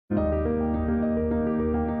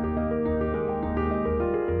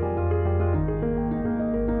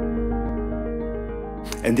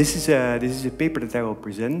And this is a paper that I will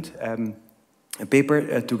present. A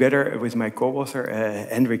paper together with my co-author,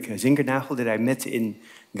 Hendrik Zinkernagel, that I met in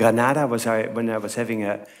Granada when I was having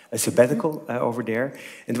a sabbatical over there.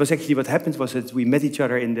 And it was actually what happened was that we met each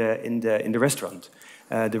other in the restaurant.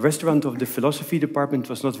 The restaurant of the philosophy department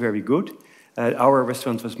was not very good. Our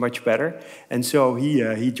restaurant was much better. And so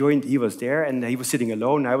he joined, he was there, and he was sitting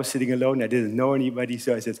alone. I was sitting alone. I didn't know anybody,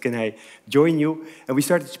 so I said, can I join you? And we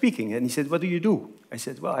started speaking, and he said, what do you do? I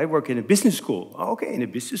said, well, I work in a business school. Oh, okay, in a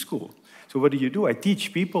business school. So what do you do? I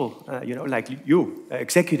teach people, like you,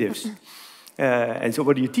 executives. And so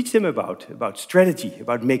what do you teach them about? About strategy,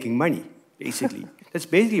 about making money, basically. That's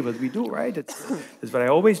basically what we do, right? That's what I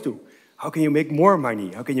always do. How can you make more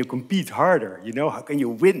money? How can you compete harder? How can you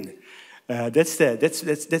win? That's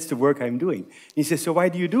the work I'm doing. And he says, so why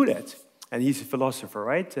do you do that? And he's a philosopher,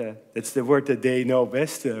 right? That's the word that they know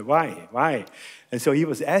best. Why? And so he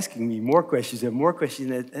was asking me more questions and more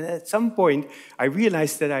questions. And at some point, I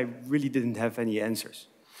realized that I really didn't have any answers.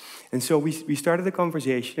 And so we started a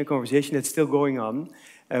conversation that's still going on.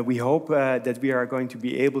 We hope that we are going to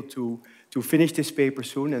be able to finish this paper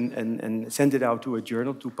soon and send it out to a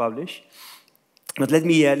journal to publish. But let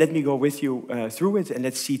me go with you through it, and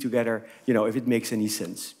let's see together, if it makes any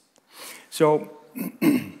sense. So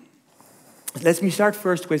let me start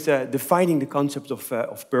first with defining the concept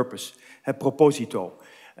of purpose, propósito.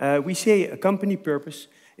 We say a company purpose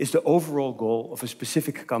is the overall goal of a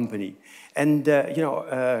specific company. And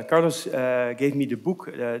Carlos gave me the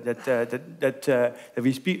book that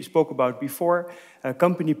we spoke about before.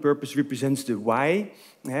 Company purpose represents the why,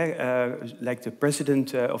 like the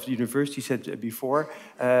president of the university said before,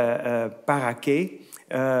 para qué,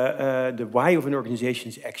 the why of an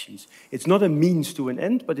organization's actions. It's not a means to an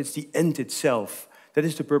end, but it's the end itself. That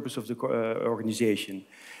is the purpose of the organization.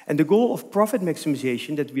 And the goal of profit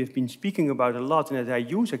maximization that we have been speaking about a lot, and that I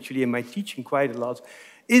use actually in my teaching quite a lot,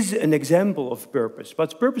 is an example of purpose.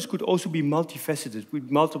 But purpose could also be multifaceted, with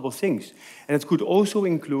multiple things. And it could also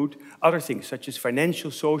include other things, such as financial,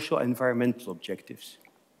 social, and environmental objectives.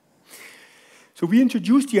 So we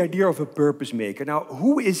introduced the idea of a purpose maker. Now,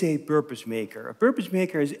 who is a purpose maker? A purpose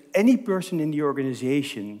maker is any person in the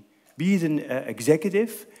organization, be it an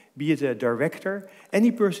executive, be it a director,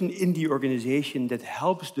 any person in the organization that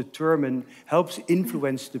helps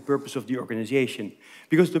influence the purpose of the organization.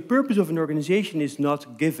 Because the purpose of an organization is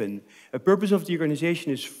not given. A purpose of the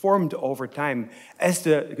organization is formed over time as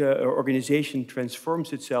the organization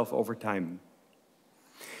transforms itself over time.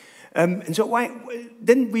 And so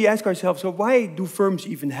then we ask ourselves, so why do firms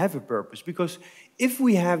even have a purpose? Because if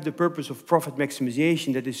we have the purpose of profit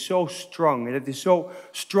maximization that is so strong, and that is so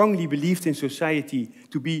strongly believed in society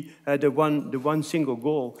to be the one single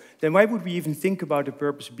goal, then why would we even think about a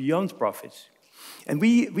purpose beyond profits? And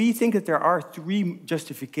we think that there are three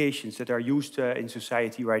justifications that are used in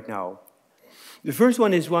society right now. The first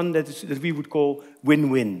one is one that we would call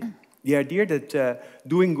win-win. The idea that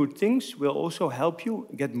doing good things will also help you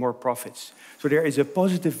get more profits. So there is a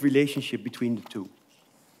positive relationship between the two.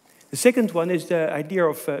 The second one is the idea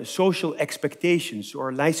of social expectations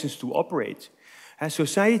or license to operate.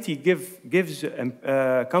 Society gives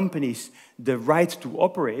companies the right to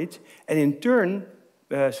operate, and in turn,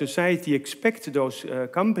 society expects those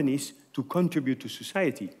companies to contribute to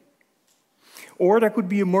society. Or there could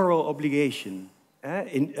be a moral obligation.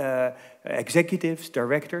 Executives,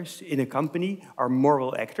 directors in a company are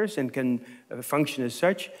moral actors and can function as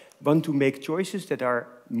such, want to make choices that are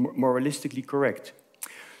moralistically correct.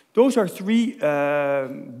 Those are three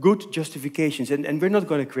good justifications, and we're not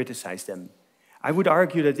going to criticize them. I would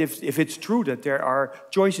argue that if it's true that there are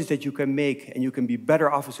choices that you can make and you can be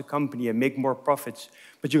better off as a company and make more profits,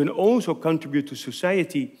 but you can also contribute to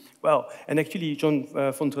society, well, and actually Joan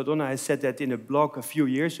Fontrodona has said that in a blog a few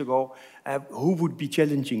years ago, who would be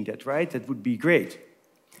challenging that, right? That would be great.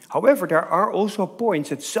 However, there are also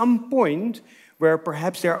points at some point where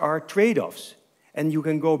perhaps there are trade-offs. And you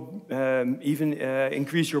can go even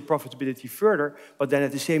increase your profitability further, but then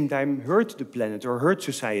at the same time hurt the planet or hurt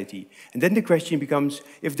society. And then the question becomes,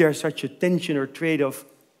 if there's such a tension or trade-off,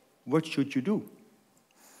 what should you do?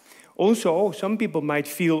 Also, some people might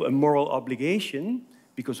feel a moral obligation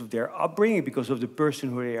because of their upbringing, because of the person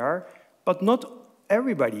who they are, but not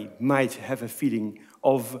everybody might have a feeling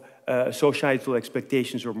of societal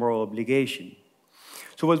expectations or moral obligation.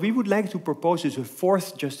 So what we would like to propose is a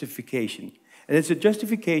fourth justification. And it's a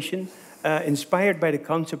justification inspired by the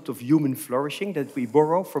concept of human flourishing that we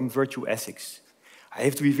borrow from virtue ethics. I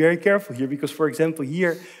have to be very careful here because, for example,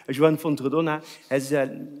 here, Joan Fontrodona has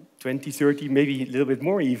 20, 30, maybe a little bit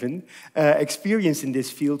more even, experience in this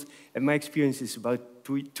field. And my experience is about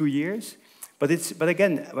two years. But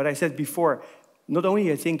again, what I said before, not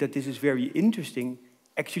only I think that this is very interesting,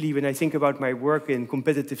 actually when I think about my work in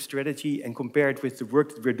competitive strategy and compare it with the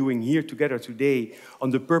work that we're doing here together today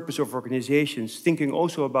on the purpose of organizations, thinking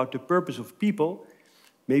also about the purpose of people,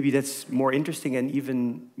 maybe that's more interesting and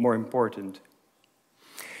even more important.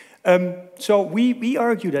 So we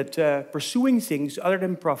argue that pursuing things other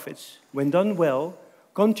than profits, when done well,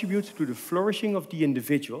 contribute to the flourishing of the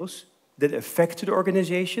individuals that affect the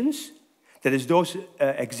organizations, that is those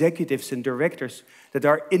executives and directors that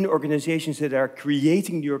are in organizations that are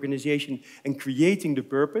creating the organization and creating the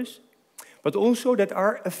purpose, but also that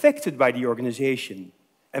are affected by the organization,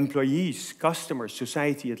 employees, customers,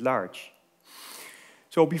 society at large.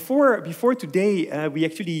 So before today, we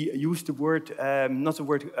actually used the word, not the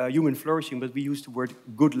word human flourishing, but we used the word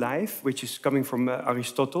good life, which is coming from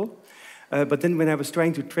Aristotle. But then when I was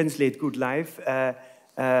trying to translate good life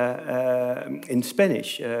in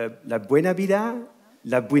Spanish, la buena vida,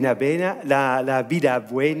 la buena pena, la vida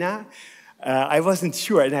buena, I wasn't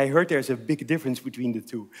sure, and I heard there's a big difference between the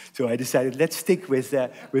two. So I decided, let's stick with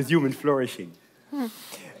human flourishing.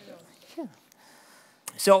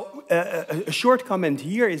 So a short comment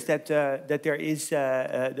here is that there is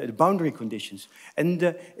the boundary conditions,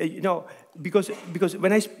 and you know, because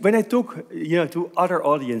when I talk to other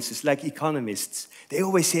audiences like economists, they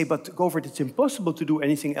always say, "But Govert, it's impossible to do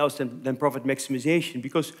anything else than profit maximization,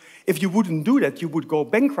 because if you wouldn't do that, you would go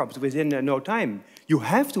bankrupt within no time. You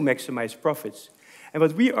have to maximize profits." And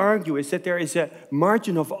what we argue is that there is a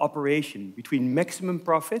margin of operation between maximum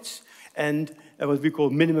profits and what we call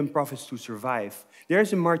minimum profits to survive. There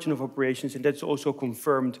is a margin of operations, and that's also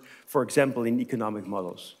confirmed, for example, in economic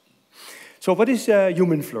models. So what is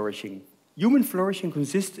human flourishing? Human flourishing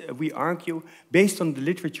consists, we argue, based on the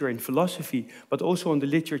literature in philosophy, but also on the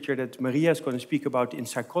literature that Maria is going to speak about in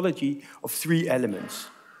psychology, of three elements.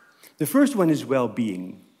 The first one is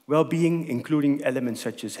well-being. Well-being including elements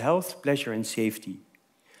such as health, pleasure, and safety.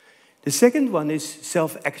 The second one is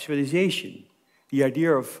self-actualization, the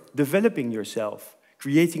idea of developing yourself,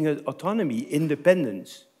 creating an autonomy,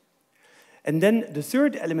 independence. And then the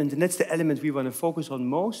third element, and that's the element we want to focus on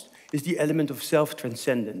most, is the element of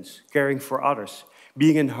self-transcendence, caring for others,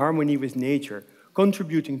 being in harmony with nature,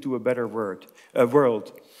 contributing to a better world.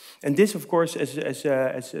 And this, of course, as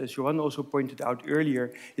Joan also pointed out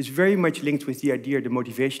earlier, is very much linked with the idea, the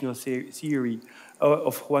motivational theory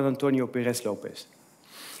of Juan Antonio Pérez López.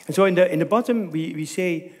 And so in the bottom, we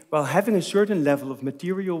say, well, having a certain level of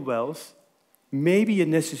material wealth may be a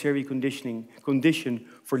necessary condition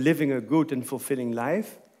for living a good and fulfilling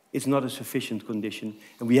life. It's not a sufficient condition.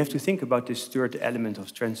 And we have to think about this third element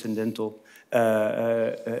of transcendental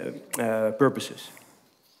purposes.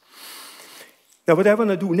 Now, what I want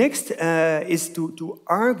to do next is to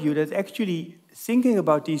argue that actually thinking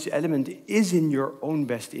about these elements is in your own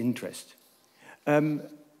best interest.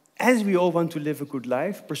 As we all want to live a good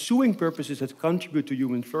life, pursuing purposes that contribute to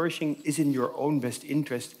human flourishing is in your own best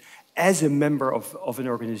interest as a member of an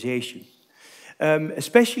organization.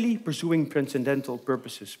 Especially pursuing transcendental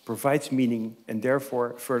purposes provides meaning and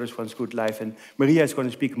therefore furthers one's good life. And Maria is going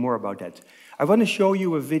to speak more about that. I want to show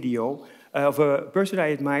you a video of a person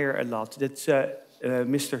I admire a lot. That's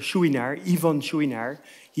Mr. Chouinard, Yvon Chouinard.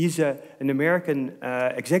 He's an American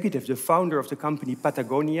executive, the founder of the company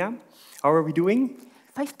Patagonia. How are we doing?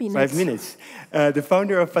 5 minutes. 5 minutes. The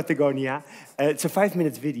founder of Patagonia. It's a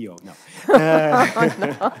 5-minute video. No.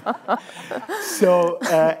 So,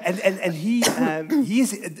 and he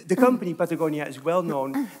is, the company Patagonia is well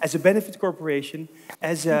known as a benefit corporation,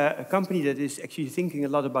 as a company that is actually thinking a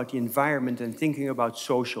lot about the environment and thinking about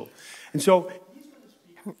social. And so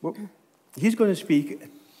he's going to speak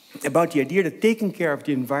about the idea that taking care of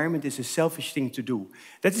the environment is a selfish thing to do.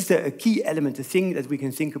 That is a key element, the thing that we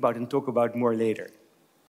can think about and talk about more later.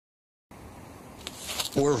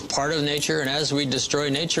 We're part of nature, and as we destroy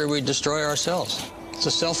nature, we destroy ourselves. It's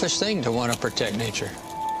a selfish thing to want to protect nature.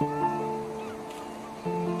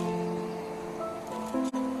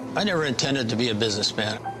 I never intended to be a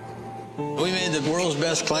businessman. We made the world's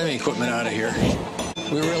best climbing equipment out of here.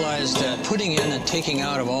 We realized that putting in and taking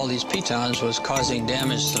out of all these pitons was causing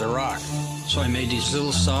damage to the rock. So I made these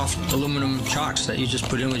little soft aluminum chocks that you just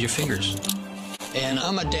put in with your fingers. And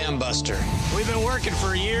I'm a dam buster. We've been working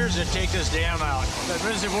for years to take this dam out. The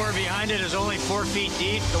reservoir behind it is only 4 feet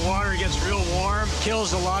deep. The water gets real warm,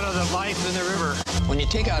 kills a lot of the life in the river. When you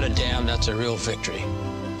take out a dam, that's a real victory.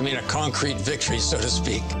 I mean, a concrete victory, so to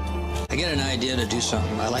speak. I get an idea to do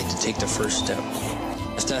something. I like to take the first step.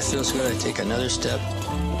 If that feels good, I take another step.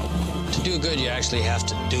 To do good, you actually have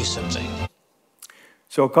to do something.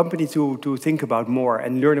 So a company to think about more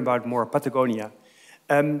and learn about more, Patagonia.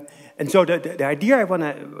 And so the idea I want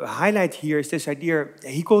to highlight here is this idea,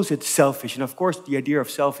 he calls it selfish. And of course, the idea of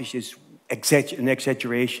selfish is an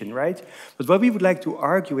exaggeration, right? But what we would like to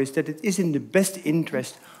argue is that it is in the best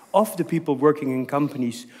interest of the people working in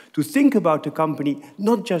companies to think about the company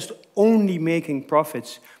not just only making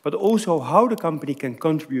profits, but also how the company can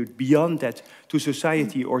contribute beyond that to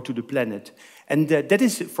society or to the planet. And that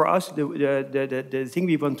is, for us, the thing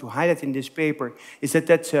we want to highlight in this paper is that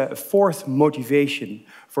that's a fourth motivation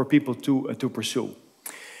for people to pursue.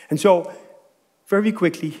 And so, very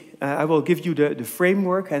quickly, I will give you the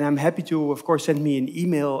framework, and I'm happy to, of course, send me an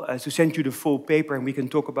email to send you the full paper, and we can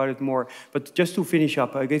talk about it more. But just to finish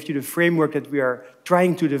up, I gave you the framework that we are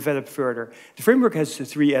trying to develop further. The framework has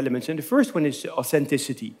three elements, and the first one is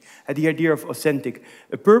authenticity, the idea of authentic,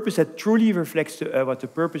 a purpose that truly reflects what the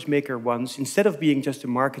purpose maker wants, instead of being just a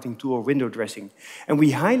marketing tool or window dressing. And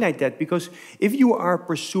we highlight that because if you are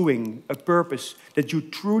pursuing a purpose that you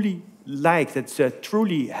truly like, that's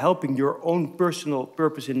truly helping your own personal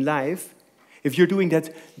purpose in life, if you're doing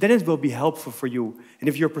that, then it will be helpful for you. And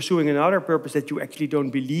if you're pursuing another purpose that you actually don't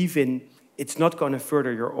believe in, it's not going to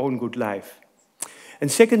further your own good life.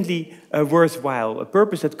 And secondly, worthwhile, a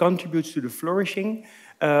purpose that contributes to the flourishing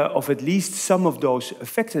of at least some of those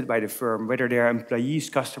affected by the firm, whether they are employees,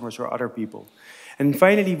 customers, or other people. And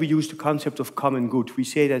finally, we use the concept of common good. We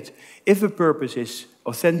say that if a purpose is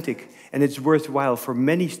authentic and it's worthwhile for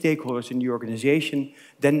many stakeholders in the organization,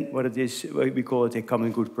 then what it is, we call it a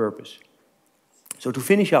common good purpose. So to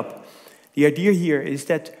finish up, the idea here is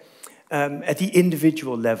that at the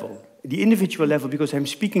individual level, because I'm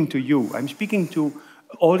speaking to you, I'm speaking to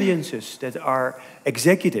audiences that are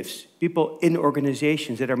executives, people in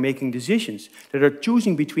organizations that are making decisions, that are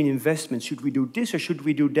choosing between investments. Should we do this or should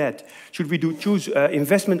we do that? Should we choose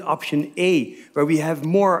investment option A, where we have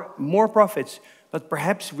more profits, but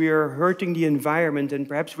perhaps we are hurting the environment and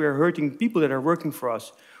perhaps we are hurting people that are working for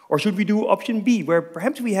us? Or should we do option B, where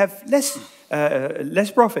perhaps we have less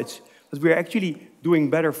profits, but we're actually doing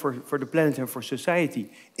better for the planet and for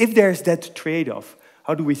society? If there's that trade-off,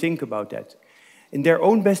 how do we think about that? In their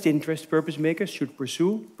own best interest, purpose makers should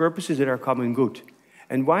pursue purposes that are common good.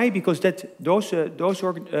 And why? Because those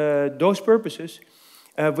purposes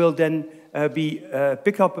will then be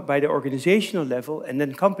picked up by the organizational level, and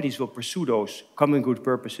then companies will pursue those common good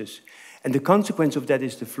purposes. And the consequence of that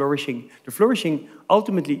is the flourishing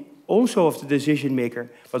ultimately also of the decision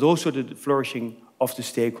maker, but also the flourishing of the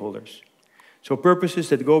stakeholders. So purposes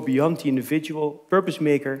that go beyond the individual purpose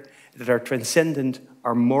maker, that are transcendent,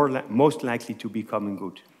 are most likely to be common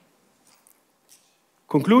good.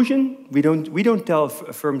 Conclusion, we don't tell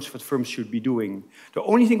firms what firms should be doing. The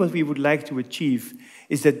only thing what we would like to achieve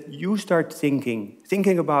is that you start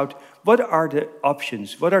thinking about what are the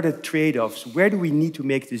options, what are the trade-offs, where do we need to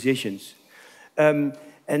make decisions?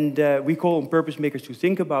 We call on purpose makers to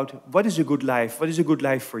think about what is a good life? What is a good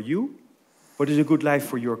life for you? What is a good life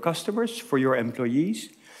for your customers, for your employees?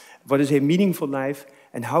 What is a meaningful life?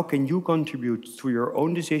 And how can you contribute through your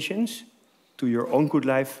own decisions to your own good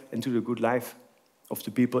life and to the good life of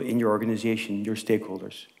the people in your organization, your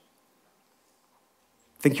stakeholders?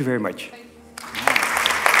 Thank you very much.